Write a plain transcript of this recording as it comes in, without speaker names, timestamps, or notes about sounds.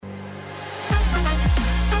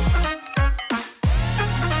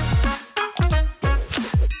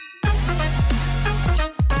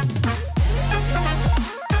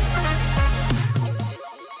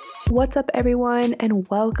What's up, everyone, and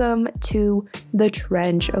welcome to The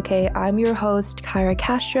Trench, okay? I'm your host, Kyra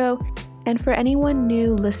Castro, and for anyone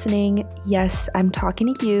new listening, yes, I'm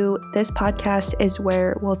talking to you. This podcast is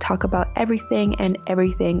where we'll talk about everything and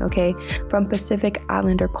everything, okay? From Pacific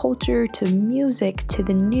Islander culture to music to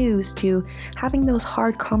the news to having those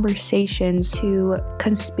hard conversations to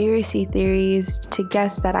conspiracy theories to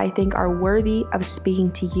guests that I think are worthy of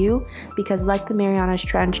speaking to you because like the Marianas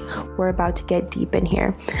Trench, we're about to get deep in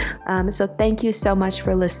here. So thank you so much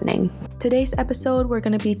for listening. Today's episode, we're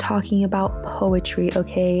going to be talking about poetry,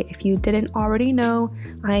 okay? If you didn't already know,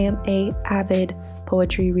 I am an avid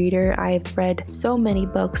poetry reader. I've read so many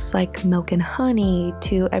books like Milk and Honey,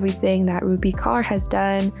 to everything that Rupi Kaur has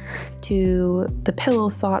done, to the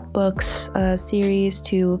Pillow Thought books series,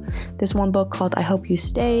 to this one book called I Hope You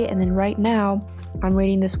Stay, and then right now I'm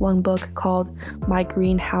reading this one book called My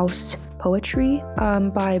Greenhouse Poetry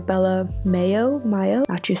by Bella Mayo.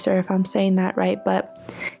 Not too sure if I'm saying that right, but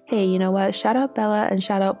hey, you know what? Shout out Bella and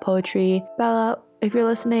shout out poetry. Bella, if you're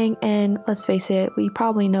listening, and let's face it, we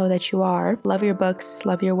probably know that you are. Love your books,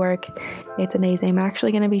 love your work. It's amazing. I'm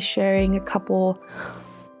actually going to be sharing a couple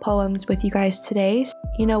poems with you guys today.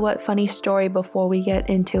 You know what? Funny story before we get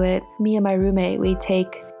into it. Me and my roommate, we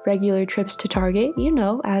take regular trips to Target, you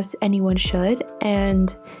know, as anyone should,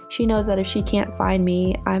 and she knows that if she can't find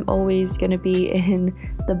me, I'm always gonna be in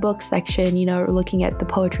the book section, you know, looking at the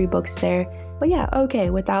poetry books there. But yeah, okay,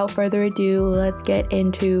 without further ado, let's get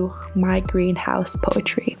into my greenhouse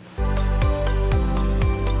poetry.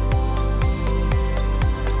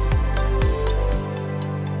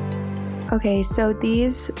 Okay, so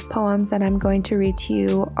these poems that I'm going to read to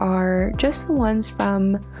you are just the ones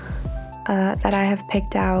from that I have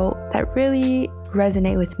picked out that really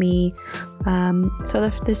resonate with me.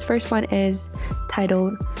 This first one is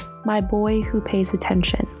titled, My Boy Who Pays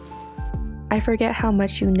Attention. I forget how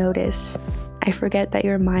much you notice. I forget that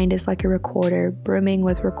your mind is like a recorder, brimming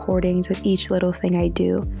with recordings of each little thing I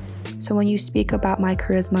do. So when you speak about my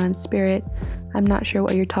charisma and spirit, I'm not sure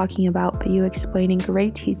what you're talking about, but you explain in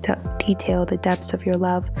great detail the depths of your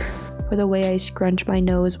love, or the way I scrunch my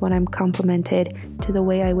nose when I'm complimented, to the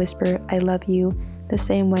way I whisper, I love you, the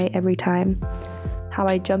same way every time. How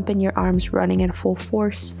I jump in your arms running in full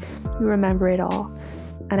force, you remember it all.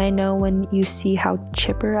 And I know when you see how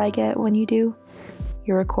chipper I get when you do,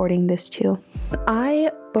 you're recording this too.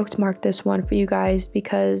 I bookmarked this one for you guys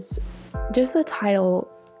because just the title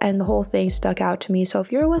and the whole thing stuck out to me. So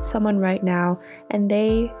if you're with someone right now and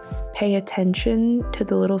they pay attention to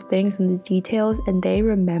the little things and the details and they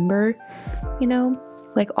remember, you know,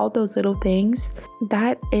 like all those little things,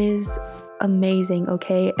 that is amazing,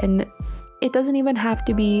 okay? And it doesn't even have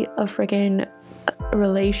to be a freaking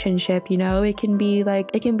relationship, you know? It can be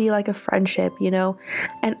like a friendship, you know?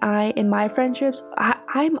 And in my friendships,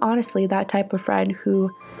 I'm honestly that type of friend who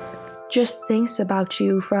just thinks about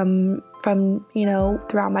you from you know,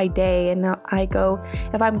 throughout my day. And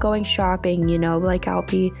if I'm going shopping, you know, like I'll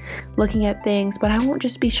be looking at things, but I won't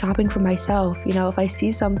just be shopping for myself. You know, if I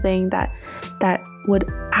see something that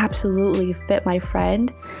would absolutely fit my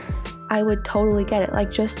friend, I would totally get it.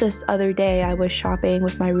 Like just this other day, I was shopping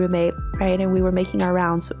with my roommate, right? And we were making our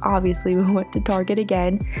rounds. So obviously we went to Target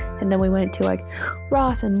again, and then we went to like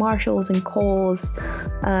Ross and Marshalls and Kohl's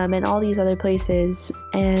and all these other places.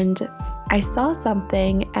 And I saw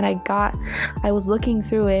something and I was looking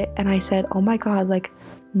through it and I said, oh my God, like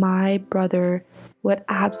my brother would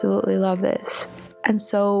absolutely love this. And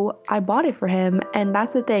so I bought it for him. And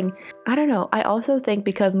that's the thing. I don't know. I also think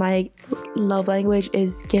because my love language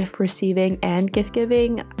is gift receiving and gift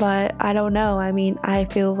giving, but I don't know. I mean, I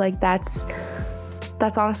feel like that's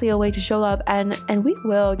honestly a way to show love. And we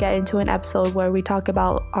will get into an episode where we talk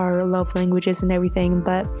about our love languages and everything,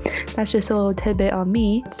 but that's just a little tidbit on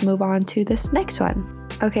me. Let's move on to this next one.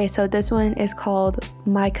 Okay, so this one is called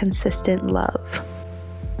My Consistent Love.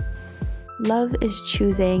 Love is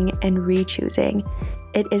choosing and re-choosing.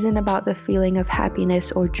 It isn't about the feeling of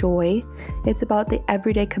happiness or joy. It's about the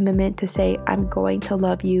everyday commitment to say, I'm going to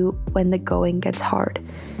love you when the going gets hard.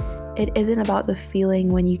 It isn't about the feeling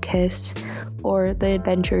when you kiss or the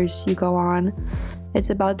adventures you go on. It's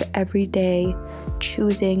about the everyday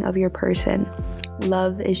choosing of your person.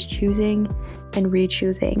 Love is choosing and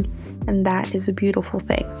re-choosing, and that is a beautiful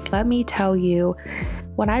thing. Let me tell you,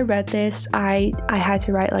 when I read this, I had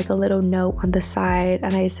to write like a little note on the side,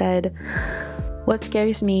 and I said, what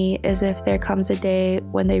scares me is if there comes a day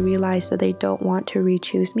when they realize that they don't want to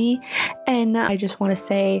re-choose me. And I just want to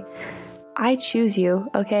say, I choose you,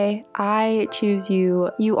 okay? I choose you.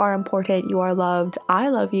 You are important. You are loved. I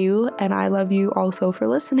love you, and I love you also for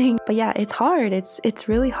listening. But yeah, it's hard. It's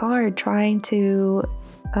really hard trying to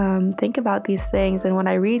think about these things, and when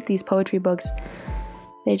I read these poetry books,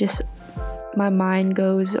 my mind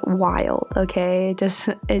goes wild, okay?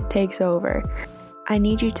 It takes over. I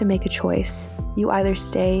need you to make a choice. You either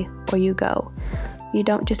stay or you go. You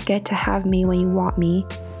don't just get to have me when you want me.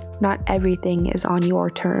 Not everything is on your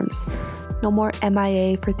terms. No more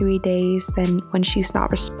MIA for 3 days, then when she's not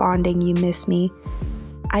responding, you miss me.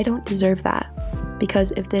 I don't deserve that.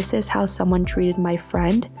 Because if this is how someone treated my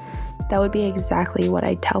friend, that would be exactly what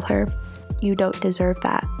I'd tell her. You don't deserve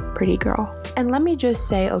that, pretty girl. And let me just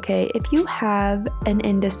say, okay, if you have an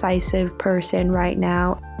indecisive person right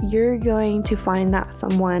now, you're going to find that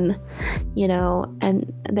someone,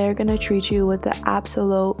 and they're gonna treat you with the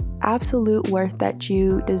absolute worth that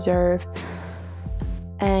you deserve,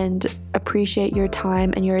 and appreciate your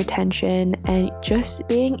time and your attention and just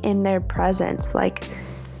being in their presence. Like,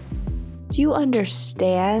 do you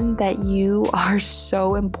understand that you are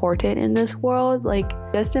so important in this world? Like,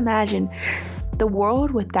 just imagine the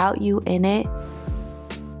world without you in it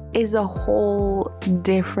is a whole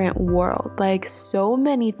different world. Like, so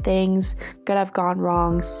many things could have gone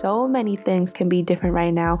wrong. So many things can be different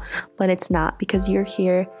right now, but it's not, because you're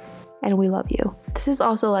here and we love you. This is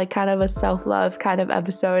also like kind of a self-love kind of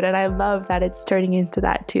episode, and I love that it's turning into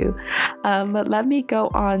that too. But let me go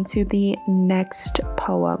on to the next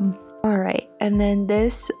poem. Alright, and then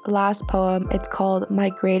this last poem, it's called My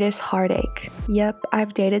Greatest Heartache. Yep,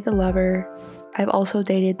 I've dated the lover. I've also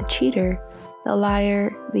dated the cheater, the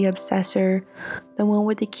liar, the obsessor, the one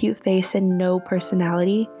with the cute face and no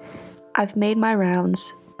personality. I've made my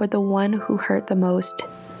rounds, but the one who hurt the most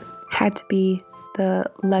had to be the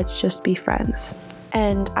let's just be friends.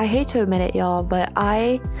 And I hate to admit it, y'all, but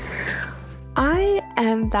I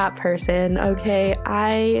am that person, okay?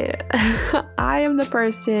 I am the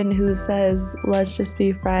person who says, let's just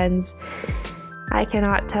be friends. I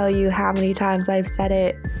cannot tell you how many times I've said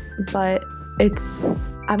it, but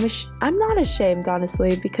I'm not ashamed,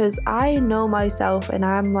 honestly, because I know myself, and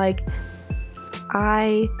I'm like,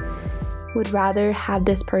 I would rather have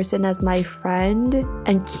this person as my friend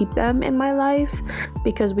and keep them in my life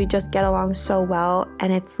because we just get along so well,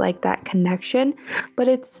 and it's like that connection. But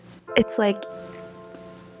it's like,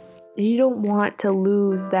 you don't want to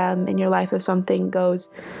lose them in your life if something goes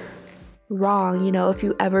wrong, if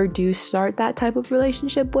you ever do start that type of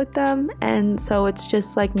relationship with them. And so it's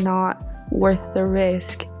just like not worth the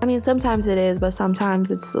risk. I mean, sometimes it is, but sometimes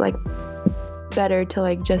it's like better to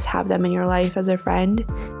like just have them in your life as a friend,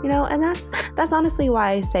 and that's honestly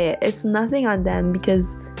why I say it. It's nothing on them,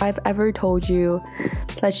 because if I've ever told you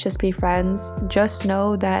let's just be friends, just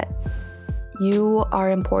know that you are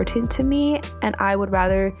important to me, and I would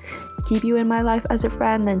rather keep you in my life as a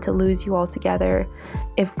friend than to lose you altogether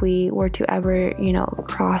if we were to ever,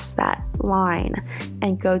 cross that line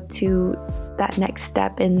and go to that next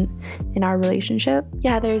step in our relationship.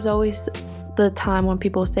 Yeah, there's always the time when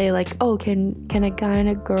people say like, oh, can a guy and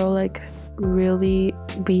a girl like really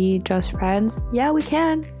be just friends? Yeah, we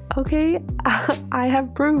can. Okay, I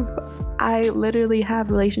have proof. I literally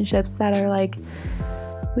have relationships that are like,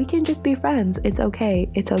 we can just be friends. It's okay.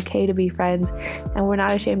 It's okay to be friends, and we're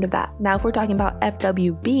not ashamed of that. Now, if we're talking about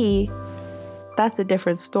FWB, that's a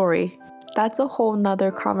different story. That's a whole nother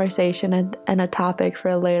conversation and a topic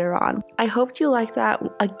for later on. I hope you like that.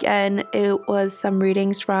 Again, it was some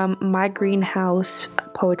readings from My Greenhouse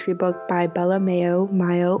poetry book by Bella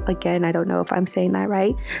Mayo. Again, I don't know if I'm saying that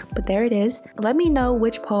right, but there it is. Let me know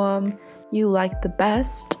which poem you like the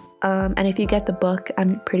best. And if you get the book,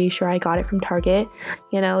 I'm pretty sure I got it from Target.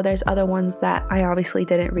 There's other ones that I obviously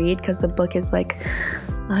didn't read because the book is like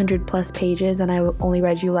 100 plus pages, and I only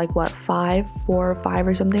read you like 4 or 5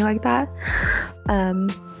 or something like that.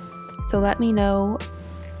 So let me know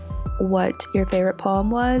what your favorite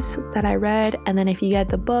poem was that I read, and then if you get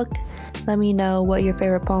the book, let me know what your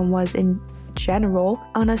favorite poem was in general.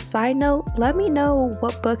 On a side note, let me know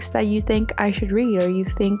what books that you think I should read or you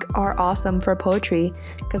think are awesome for poetry,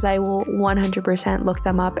 because I will 100% look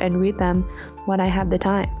them up and read them when I have the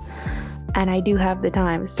time. And I do have the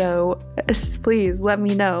time, so please let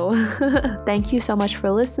me know. Thank you so much for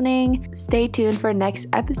listening. Stay tuned for next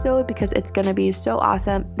episode because it's gonna be so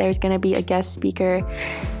awesome. There's gonna be a guest speaker,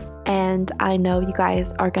 and I know you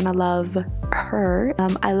guys are gonna love her.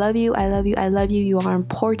 I love you. You are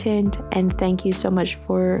important, and thank you so much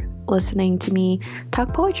for listening to me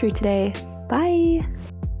talk poetry today. Bye.